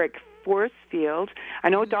auric force field. I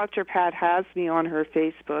know Dr. Pat has me on her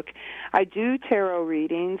Facebook. I do tarot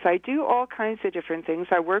readings. I do all kinds of different things.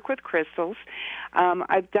 I work with crystals.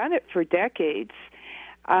 I've done it for decades.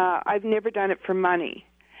 I've never done it for money.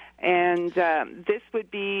 And this would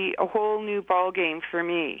be a whole new ballgame for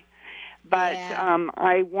me. But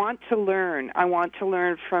I want to learn. I want to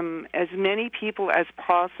learn from as many people as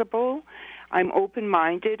possible. I'm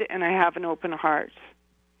open-minded, and I have an open heart.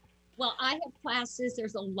 Well, I have classes.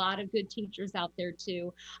 There's a lot of good teachers out there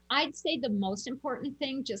too. I'd say the most important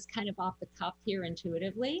thing, just kind of off the cuff here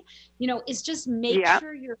intuitively, is just make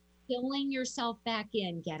sure you're filling yourself back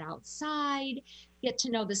in. Get outside, get to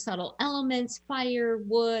know the subtle elements, fire,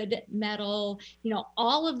 wood, metal,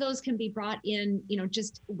 all of those can be brought in,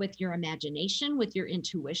 just with your imagination, with your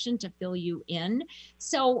intuition to fill you in.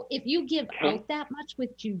 So if you give out that much,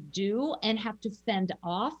 which you do, and have to fend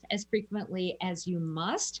off as frequently as you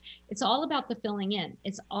must, it's all about the filling in.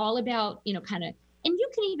 It's all about, kind of, and you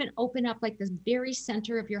can even open up like this very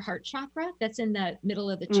center of your heart chakra that's in the middle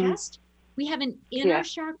of the chest. We have an inner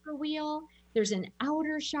chakra wheel. There's an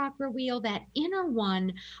outer chakra wheel. That inner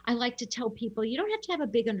one, I like to tell people, you don't have to have a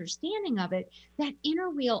big understanding of it. That inner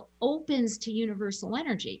wheel opens to universal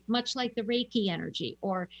energy, much like the Reiki energy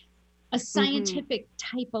or a scientific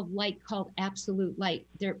type of light called absolute light.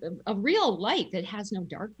 They're a real light that has no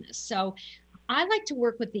darkness. So I like to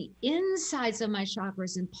work with the insides of my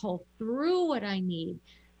chakras and pull through what I need,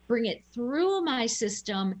 bring it through my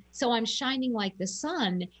system so I'm shining like the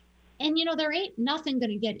sun. And, there ain't nothing going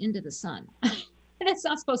to get into the sun. And it's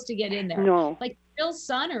not supposed to get in there. No. Like a real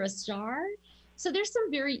sun or a star. So there's some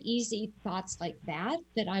very easy thoughts like that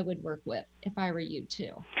I would work with if I were you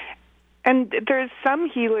too. And there's some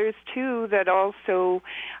healers, too, that also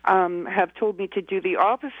have told me to do the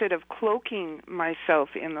opposite of cloaking myself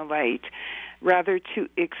in the light, rather to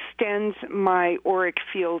extend my auric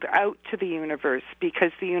field out to the universe,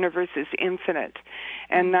 because the universe is infinite,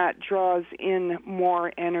 and that draws in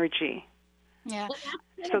more energy. Yeah.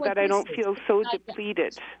 So that I don't feel so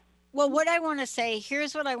depleted. Well, what I want to say,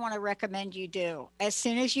 here's what I want to recommend you do. As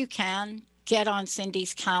soon as you can, get on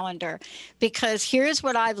Cindy's calendar, because here's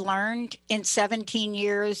what I've learned in 17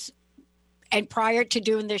 years. And prior to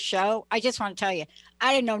doing this show, I just want to tell you,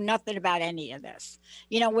 I didn't know nothing about any of this.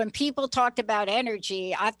 You know, when people talked about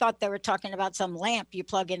energy, I thought they were talking about some lamp you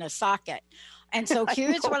plug in a socket. And so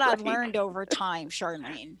here's what I've learned over time,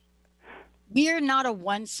 Charlene. We're not a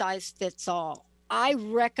one size fits all. I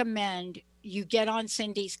recommend you get on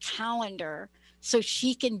Cindy's calendar so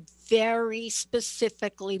she can very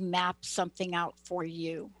specifically map something out for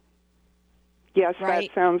you. Yes, right?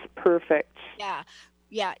 That sounds perfect. Yeah.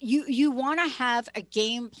 Yeah. You want to have a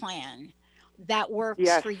game plan that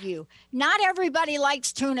works for you. Not everybody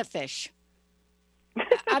likes tuna fish.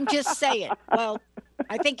 I'm just saying. Well,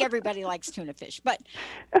 I think everybody likes tuna fish. But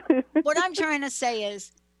what I'm trying to say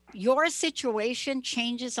is your situation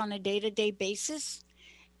changes on a day-to-day basis.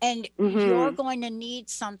 And you're going to need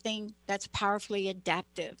something that's powerfully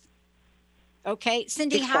adaptive. Okay.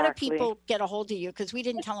 Cindy, how do people get a hold of you? Because we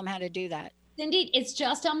didn't tell them how to do that. Cindy, it's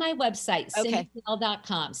just on my website, Okay.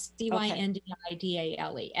 cindydale.com,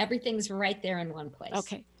 CYNDIDALE. Everything's right there in one place.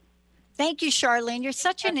 Okay. Thank you, Charlene. You're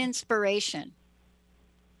such an inspiration.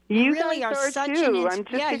 You really guys are such too. an I'm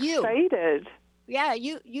just excited.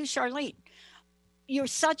 You, Charlene. You're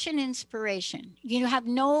such an inspiration. You have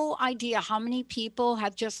no idea how many people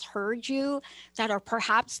have just heard you that are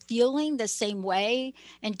perhaps feeling the same way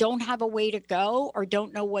and don't have a way to go or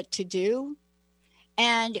don't know what to do.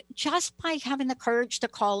 And just by having the courage to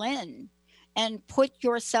call in and put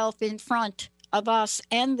yourself in front of us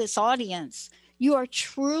and this audience, you are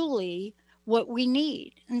truly what we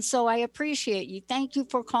need. And so I appreciate you. Thank you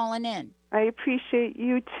for calling in. I appreciate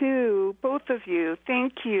you too, both of you.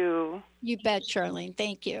 Thank you. You bet, Charlene.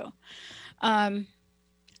 Thank you.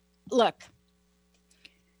 Look,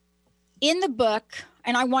 in the book,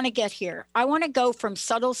 and I want to get here, I want to go from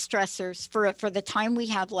subtle stressors for the time we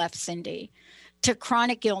have left, Cindy, to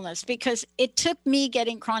chronic illness, because it took me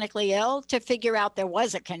getting chronically ill to figure out there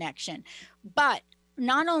was a connection. But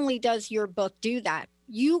not only does your book do that,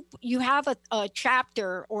 you have a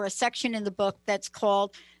chapter or a section in the book that's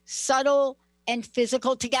called Subtle and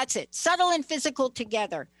Physical Together. Subtle and Physical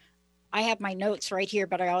Together. I have my notes right here,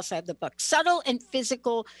 but I also have the book. Subtle and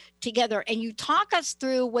Physical Together. And you talk us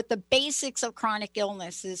through what the basics of chronic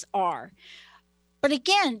illnesses are. But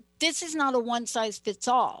again, this is not a one size fits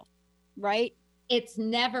all, right? It's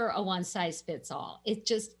never a one size fits all. It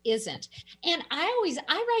just isn't. And I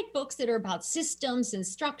write books that are about systems and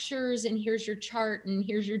structures, and here's your chart and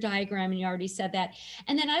here's your diagram. And you already said that.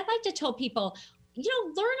 And then I like to tell people,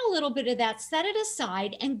 learn a little bit of that, set it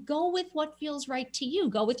aside and go with what feels right to you.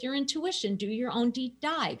 Go with your intuition, do your own deep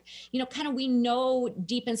dive. We know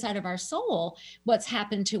deep inside of our soul what's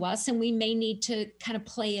happened to us, and we may need to kind of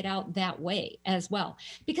play it out that way as well,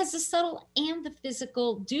 because the subtle and the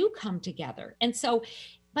physical do come together. And so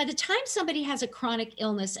by the time somebody has a chronic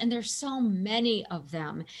illness, and there's so many of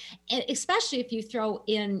them, especially if you throw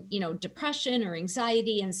in, depression or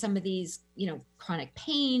anxiety and some of these, chronic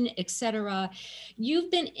pain, etc., you've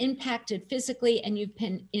been impacted physically and you've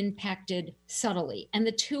been impacted subtly. And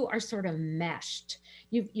the two are sort of meshed.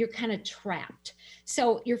 You're kind of trapped.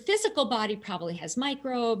 So your physical body probably has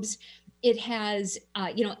microbes. It has,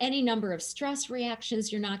 any number of stress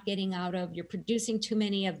reactions you're not getting out of. You're producing too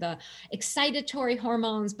many of the excitatory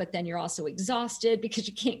hormones, but then you're also exhausted because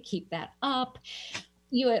you can't keep that up.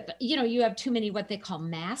 You have too many what they call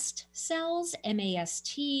mast cells,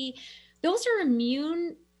 M-A-S-T. Those are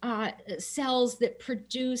immune cells that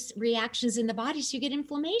produce reactions in the body, so you get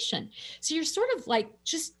inflammation. So you're sort of like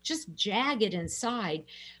just jagged inside.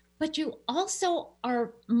 But you also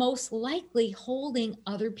are most likely holding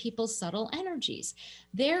other people's subtle energies,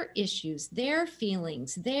 their issues, their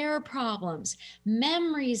feelings, their problems,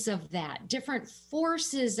 memories of that, different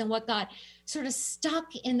forces and whatnot, sort of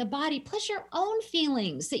stuck in the body, plus your own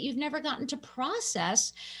feelings that you've never gotten to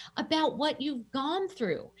process about what you've gone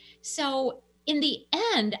through. So in the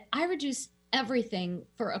end, I reduce everything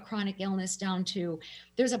for a chronic illness down to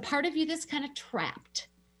there's a part of you that's kind of trapped.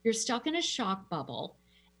 You're stuck in a shock bubble.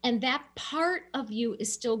 And that part of you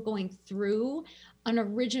is still going through an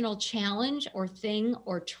original challenge or thing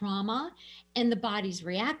or trauma, and the body's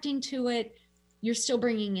reacting to it. You're still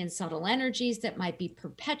bringing in subtle energies that might be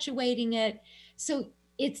perpetuating it. So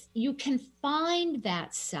you can find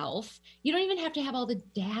that self. You don't even have to have all the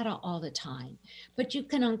data all the time, but you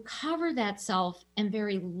can uncover that self and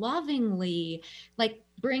very lovingly, like,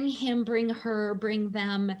 bring him, bring her, bring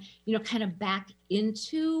them, kind of back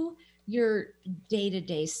into your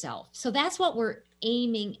day-to-day self. So that's what we're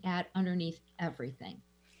aiming at underneath everything.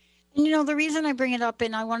 And the reason I bring it up,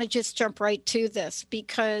 and I want to just jump right to this,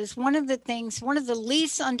 because one of the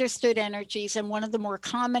least understood energies and one of the more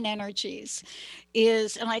common energies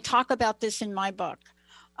is, and I talk about this in my book,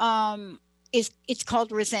 it's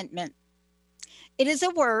called resentment. It is a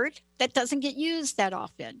word that doesn't get used that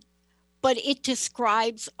often, but it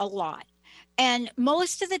describes a lot. And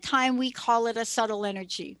most of the time we call it a subtle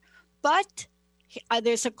energy. But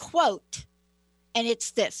there's a quote, and it's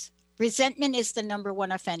this: resentment is the number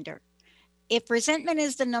one offender. If resentment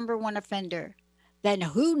is the number one offender, then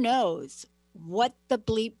who knows what the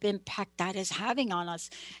bleep impact that is having on us.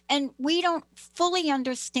 And we don't fully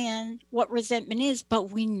understand what resentment is, but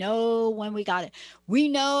we know when we got it. We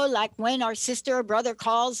know, like, when our sister or brother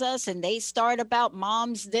calls us and they start about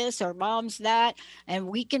mom's this or mom's that, and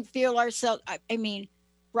we can feel ourselves,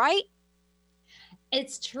 right?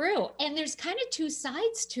 It's true. And there's kind of two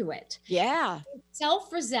sides to it. Yeah.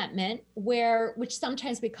 Self-resentment, which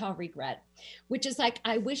sometimes we call regret, which is like,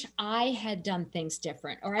 I wish I had done things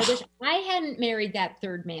different, or I wish I hadn't married that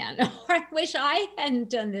third man, or I wish I hadn't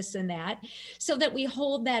done this and that, so that we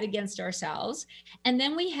hold that against ourselves. And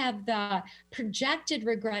then we have the projected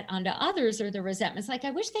regret onto others, or the resentments, like,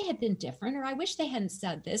 I wish they had been different, or I wish they hadn't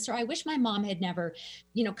said this, or I wish my mom had never,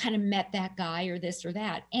 kind of met that guy, or this or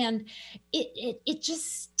that. And it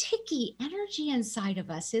just sticky energy inside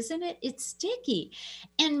of us, isn't it? It's sticky.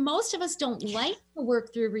 And most of us don't like to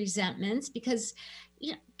work through resentments because,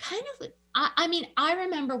 I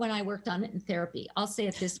remember when I worked on it in therapy, I'll say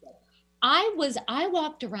it this way. I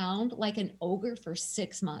walked around like an ogre for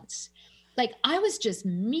 6 months. Like, I was just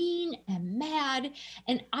mean and mad,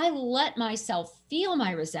 and I let myself feel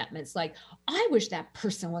my resentments. Like, I wish that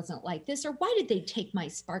person wasn't like this, or why did they take my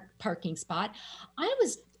parking spot? I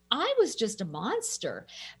was just a monster,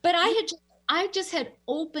 but I just had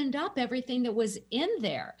opened up everything that was in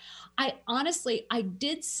there. I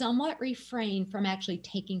did somewhat refrain from actually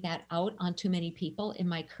taking that out on too many people in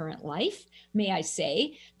my current life, may I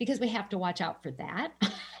say, because we have to watch out for that.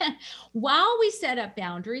 While we set up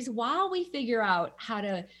boundaries, while we figure out how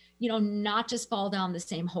to, not just fall down the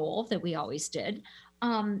same hole that we always did.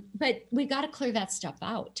 But we got to clear that stuff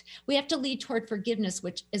out. We have to lead toward forgiveness,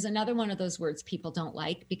 which is another one of those words people don't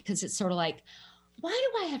like, because it's sort of like, why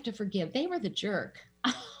do I have to forgive? They were the jerk.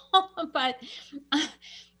 But,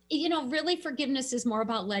 really forgiveness is more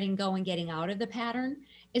about letting go and getting out of the pattern.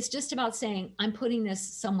 It's just about saying, I'm putting this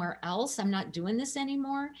somewhere else. I'm not doing this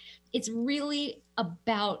anymore. It's really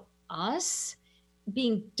about us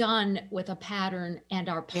being done with a pattern and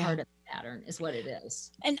our part of the pattern is what it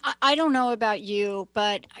is. And I don't know about you,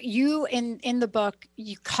 but you in the book,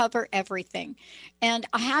 you cover everything. And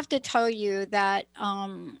I have to tell you that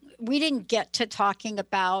we didn't get to talking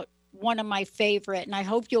about one of my favorite, and I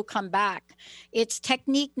hope you'll come back. It's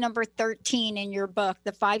technique number 13 in your book,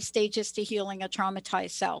 The 5 Stages to Healing a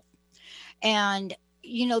Traumatized Self. And,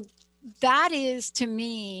 that is, to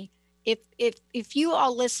me, if you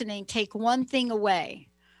all listening, take one thing away,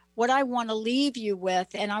 what I want to leave you with,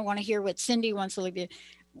 and I want to hear what Cindy wants to leave you,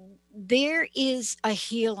 there is a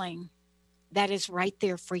healing that is right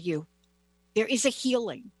there for you. There is a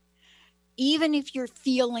healing. Even if you're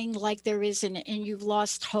feeling like there isn't and you've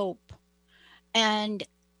lost hope. And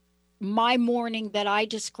my morning that I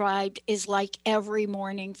described is like every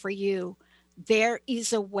morning for you. There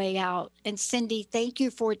is a way out. And Cindy, thank you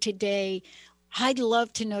for today. I'd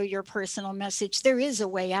love to know your personal message. There is a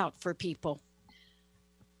way out for people.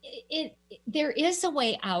 There is a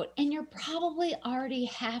way out, and you're probably already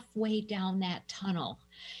halfway down that tunnel.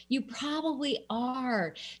 You probably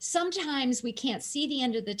are. Sometimes we can't see the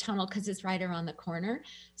end of the tunnel because it's right around the corner.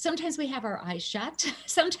 Sometimes we have our eyes shut.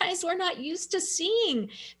 Sometimes we're not used to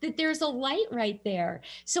seeing that there's a light right there.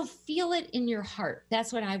 So feel it in your heart.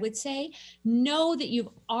 That's what I would say. Know that you've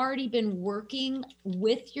already been working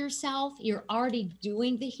with yourself. You're already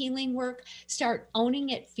doing the healing work. Start owning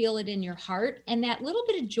it. Feel it in your heart. And that little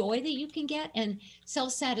bit of joy that you can get and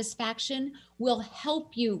self-satisfaction will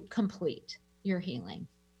help you complete your healing.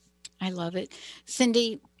 I love it.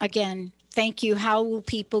 Cindy, again, thank you. How will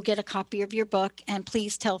people get a copy of your book? And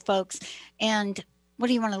please tell folks. And what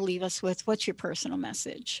do you want to leave us with? What's your personal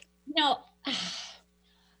message?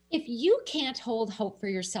 If you can't hold hope for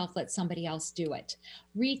yourself, let somebody else do it.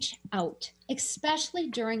 Reach out, especially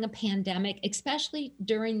during a pandemic, especially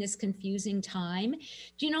during this confusing time.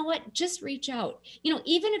 Do you know what? Just reach out.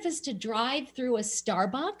 Even if it's to drive through a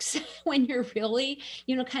Starbucks when you're really,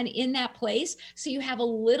 kind of in that place, so you have a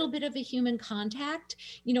little bit of a human contact,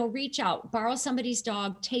 reach out, borrow somebody's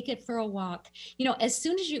dog, take it for a walk. As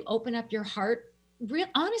soon as you open up your heart,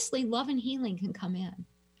 honestly, love and healing can come in.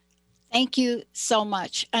 Thank you so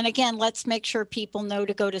much. And again, let's make sure people know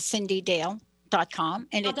to go to CyndiDale.com,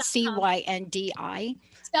 and it's CYNDI.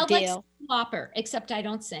 Spelled Dale. like Whopper, except I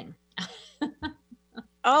don't sing.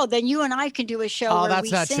 Oh, then you and I can do a show Oh, where that's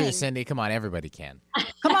we not sing. true, Cindy. Come on, everybody can.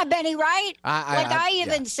 Come on, Benny, right? I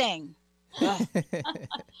even yeah. sing.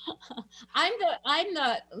 I'm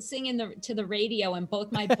the singing to the radio, and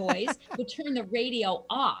both my boys would turn the radio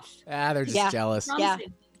off. They're just jealous.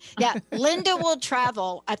 Yeah. Linda will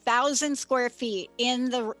travel 1,000 square feet in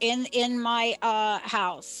my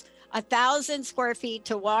house, 1,000 square feet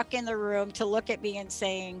to walk in the room to look at me and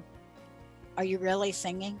saying, "Are you really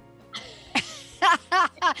singing?"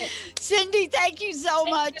 Cindy, thank you so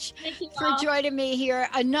much for joining me here.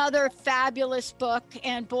 Another fabulous book,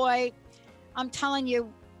 and boy, I'm telling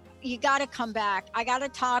you, you got to come back. I got to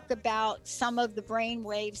talk about some of the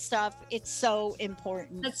brainwave stuff. It's so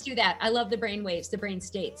important. Let's do that. I love the brain waves, the brain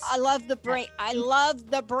states. I love the brain. I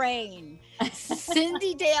love the brain.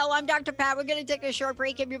 Cindy Dale, I'm Dr. Pat. We're going to take a short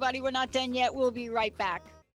break, everybody. We're not done yet. We'll be right back.